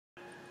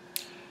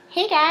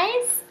Hey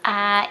guys,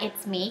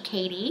 it's me,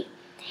 Katie,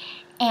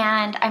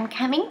 and I'm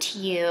coming to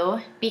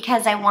you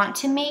because I want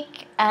to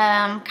make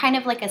kind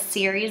of like a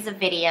series of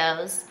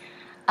videos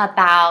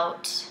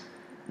about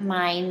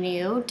my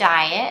new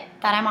diet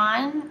that I'm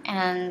on,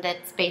 and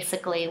it's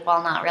basically,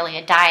 well, not really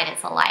a diet,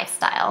 it's a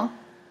lifestyle.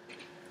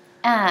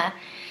 And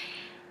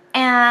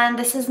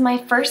this is my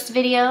first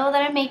video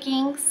that I'm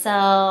making,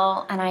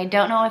 and I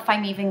don't know if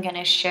I'm even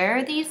gonna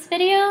share these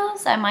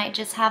videos. I might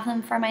just have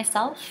them for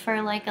myself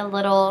for like a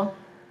little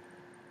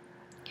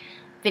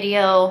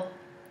video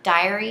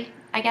diary,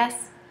 I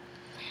guess.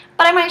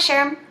 But I might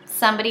share them.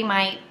 Somebody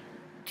might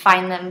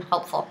find them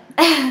helpful.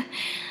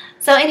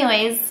 So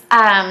anyways,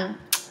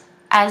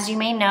 as you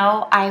may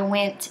know, I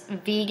went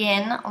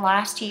vegan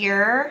last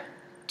year,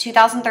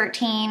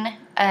 2013,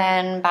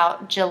 in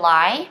about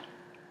July.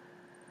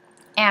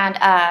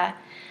 And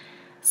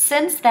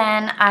since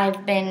then,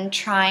 I've been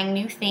trying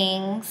new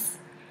things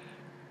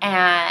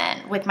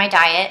and with my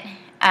diet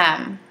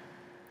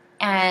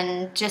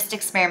and just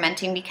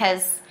experimenting,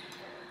 because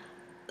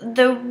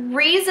the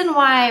reason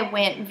why I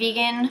went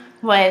vegan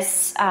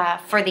was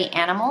for the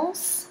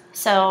animals.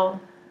 So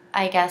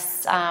I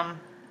guess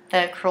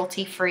the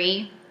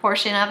cruelty-free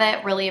portion of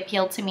it really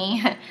appealed to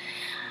me.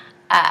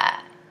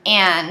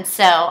 And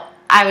so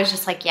I was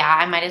just like, yeah,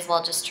 I might as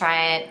well just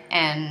try it.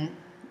 And,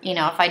 you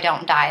know, if I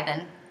don't die,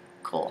 then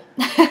cool.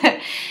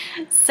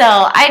 So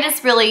I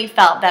just really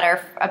felt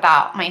better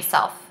about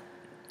myself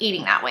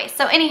eating that way.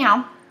 So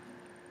anyhow,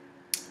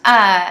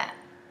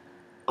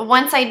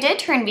 once I did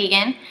turn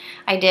vegan,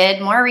 I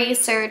did more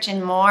research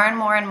and more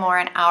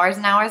and hours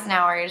and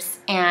hours.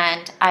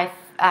 And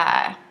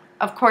I,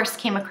 of course,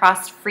 came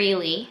across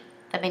Freelee,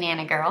 the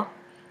banana girl.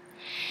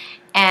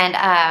 And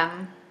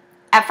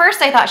at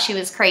first I thought she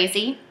was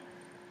crazy.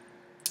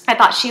 I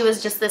thought she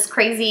was just this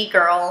crazy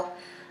girl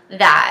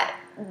that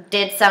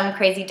did some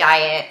crazy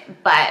diet,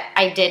 but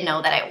I did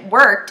know that it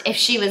worked if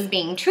she was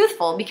being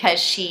truthful, because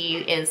she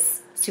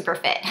is super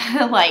fit,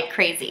 like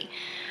crazy.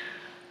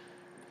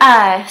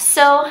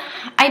 So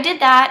I did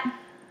that,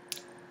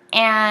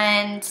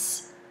 and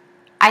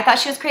I thought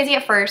she was crazy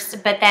at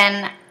first, but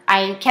then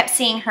I kept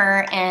seeing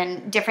her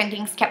and different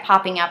things kept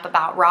popping up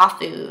about raw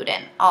food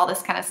and all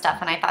this kind of stuff,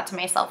 and I thought to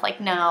myself, like,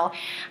 no,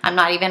 I'm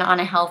not even on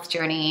a health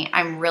journey.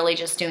 I'm really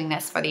just doing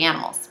this for the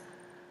animals.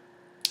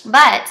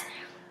 But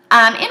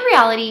in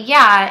reality,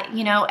 yeah,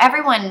 you know,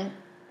 everyone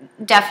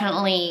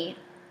definitely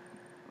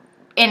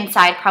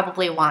inside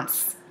probably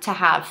wants to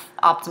have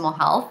optimal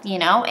health. You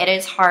know, it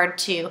is hard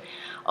to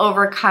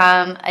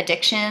overcome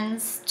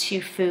addictions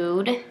to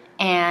food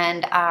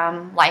and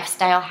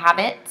lifestyle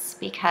habits,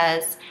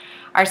 because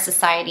our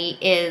society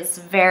is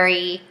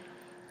very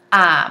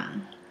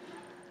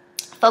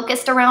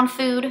focused around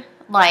food.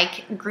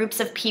 Like groups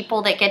of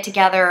people that get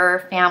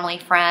together, family,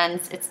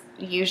 friends, it's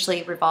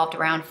usually revolved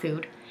around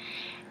food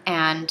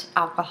and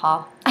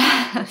alcohol.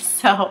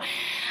 So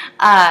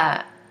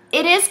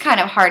it is kind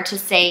of hard to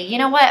say, you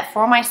know what,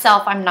 for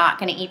myself, I'm not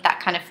going to eat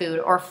that kind of food,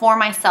 or for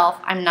myself,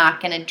 I'm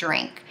not going to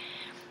drink,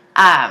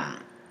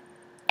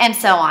 and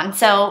so on.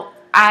 So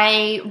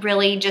I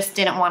really just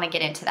didn't want to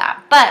get into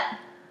that. But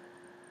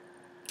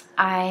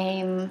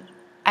I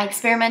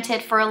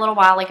experimented for a little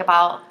while, like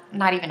about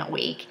not even a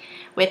week,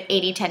 with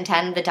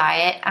 80-10-10, the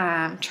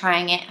diet,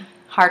 trying it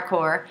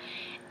hardcore.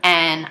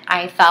 And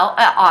I felt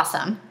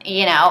awesome.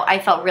 You know, I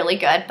felt really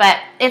good. But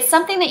it's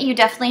something that you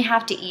definitely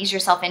have to ease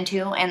yourself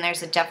into, and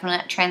there's a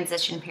definite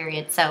transition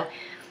period. So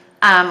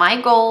my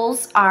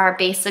goals are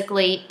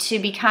basically to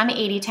become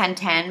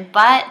 80-10-10,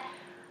 but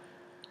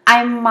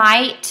I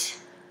might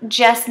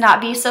just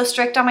not be so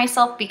strict on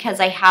myself, because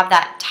I have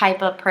that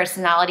type of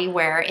personality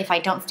where if I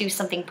don't do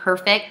something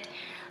perfect,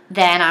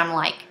 then I'm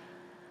like,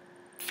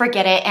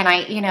 forget it, and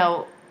I, you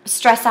know,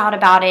 stress out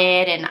about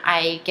it, and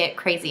I get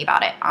crazy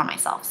about it on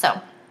myself.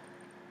 So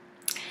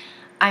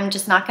I'm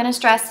just not going to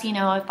stress, you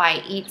know, if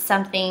I eat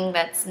something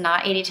that's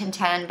not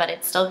 80-10-10, but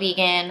it's still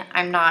vegan,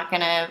 I'm not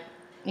going to,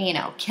 you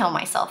know, kill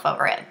myself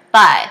over it.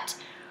 But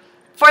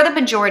for the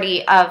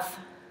majority of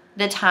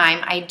the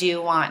time, I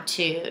do want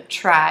to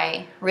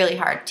try really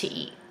hard to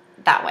eat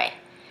that way,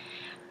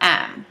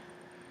 and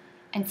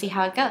see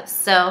how it goes.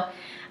 So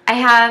I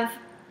have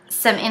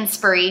some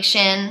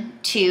inspiration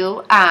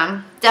too.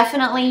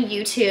 Definitely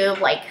YouTube,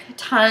 like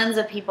tons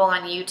of people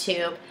on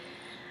YouTube.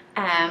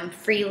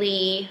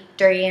 Freelee,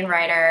 Durian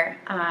Rider,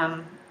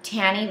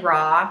 Tanny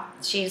Raw,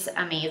 she's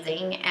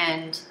amazing,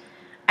 and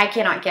I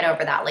cannot get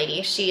over that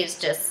lady. She is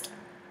just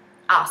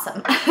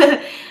awesome.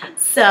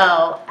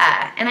 So,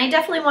 and I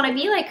definitely want to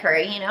be like her,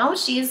 you know.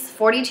 She's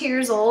 42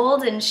 years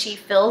old, and she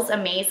feels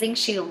amazing.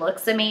 She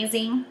looks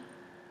amazing,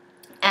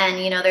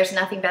 and, you know, there's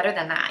nothing better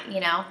than that, you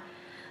know.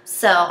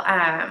 So,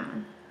 I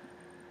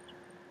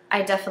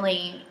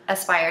definitely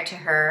aspire to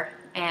her.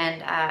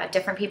 And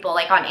different people,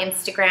 like on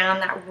Instagram,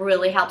 that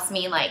really helps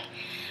me, like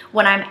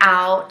when I'm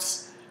out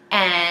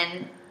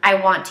and I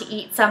want to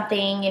eat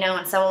something, you know,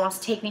 and someone wants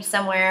to take me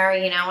somewhere,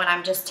 you know, and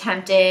I'm just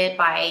tempted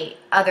by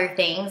other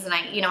things, and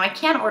you know, I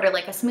can't order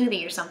like a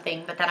smoothie or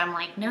something, but then I'm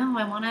like, no,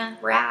 I want a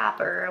wrap,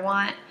 or I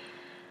want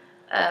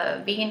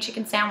a vegan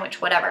chicken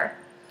sandwich, whatever.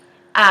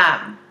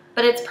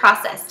 But it's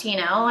processed, you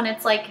know, and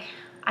it's like,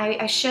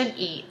 I should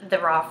eat the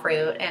raw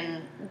fruit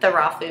and the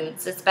raw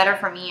foods. It's better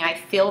for me. I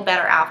feel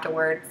better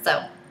afterwards.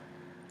 So,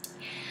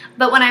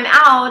 but when I'm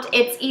out,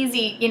 it's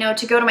easy, you know,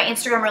 to go to my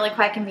Instagram really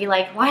quick and be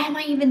like, why am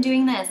I even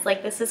doing this?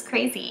 Like, this is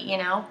crazy, you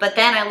know? But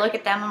then I look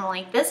at them and I'm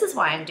like, this is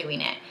why I'm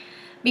doing it.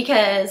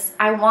 Because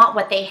I want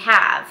what they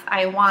have.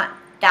 I want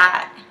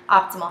that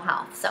optimal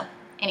health. So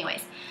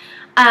anyways,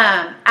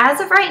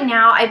 as of right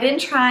now, I've been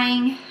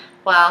trying,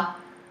 well,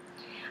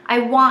 I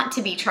want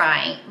to be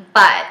trying,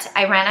 but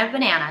I ran out of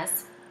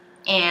bananas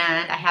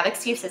and I have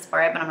excuses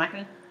for it, but I'm not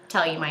going to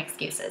tell you my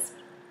excuses.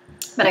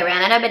 But I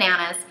ran out of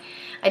bananas.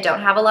 I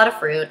don't have a lot of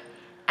fruit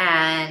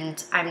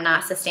and I'm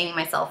not sustaining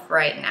myself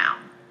right now.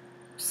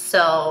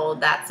 So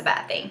that's a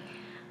bad thing.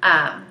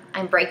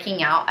 I'm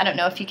breaking out. I don't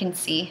know if you can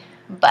see,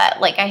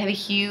 but like I have a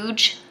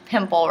huge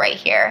pimple right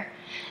here.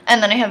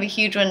 And then I have a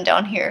huge one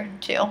down here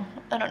too.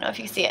 I don't know if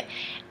you see it.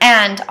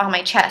 And on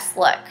my chest,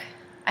 look,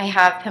 I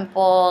have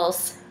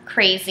pimples,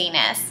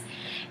 craziness.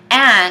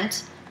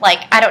 And like,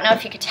 I don't know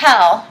if you could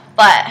tell,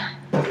 but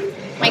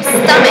my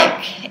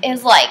stomach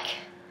is like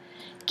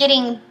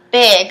getting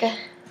big.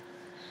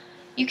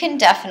 You can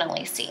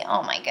definitely see,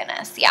 oh my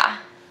goodness, yeah.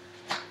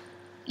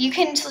 You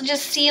can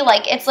just see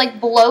like, it's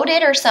like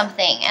bloated or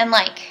something. And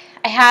like,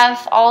 I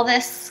have all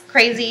this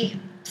crazy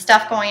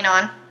stuff going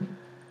on.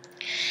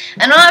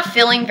 I'm not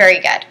feeling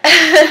very good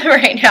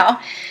right now.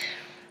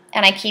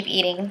 And I keep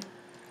eating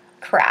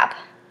crap.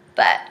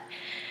 But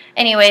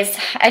anyways,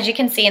 as you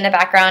can see in the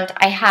background,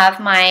 I have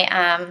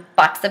my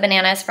box of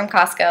bananas from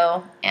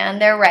Costco.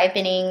 And they're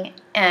ripening.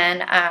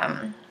 And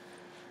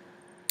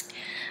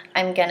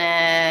I'm going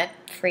to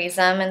freeze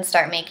them and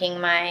start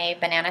making my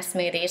banana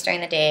smoothies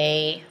during the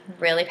day.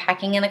 Really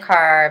packing in the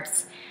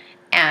carbs.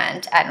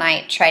 And at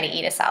night, try to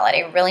eat a salad.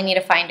 I really need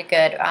to find a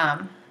good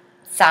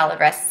salad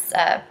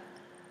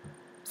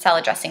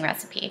dressing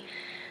recipe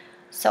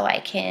so I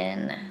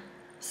can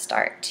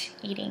start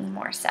eating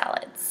more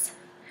salads.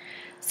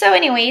 So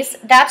anyways,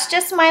 that's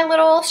just my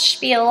little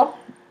spiel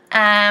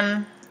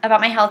about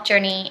my health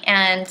journey.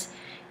 And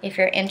if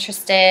you're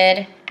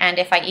interested, and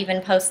if I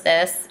even post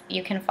this,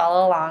 you can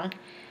follow along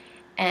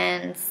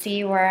and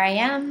see where I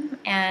am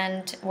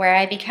and where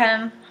I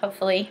become,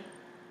 hopefully,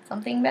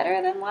 something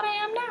better than what I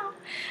am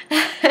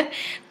now.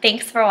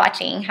 Thanks for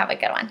watching. Have a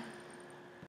good one.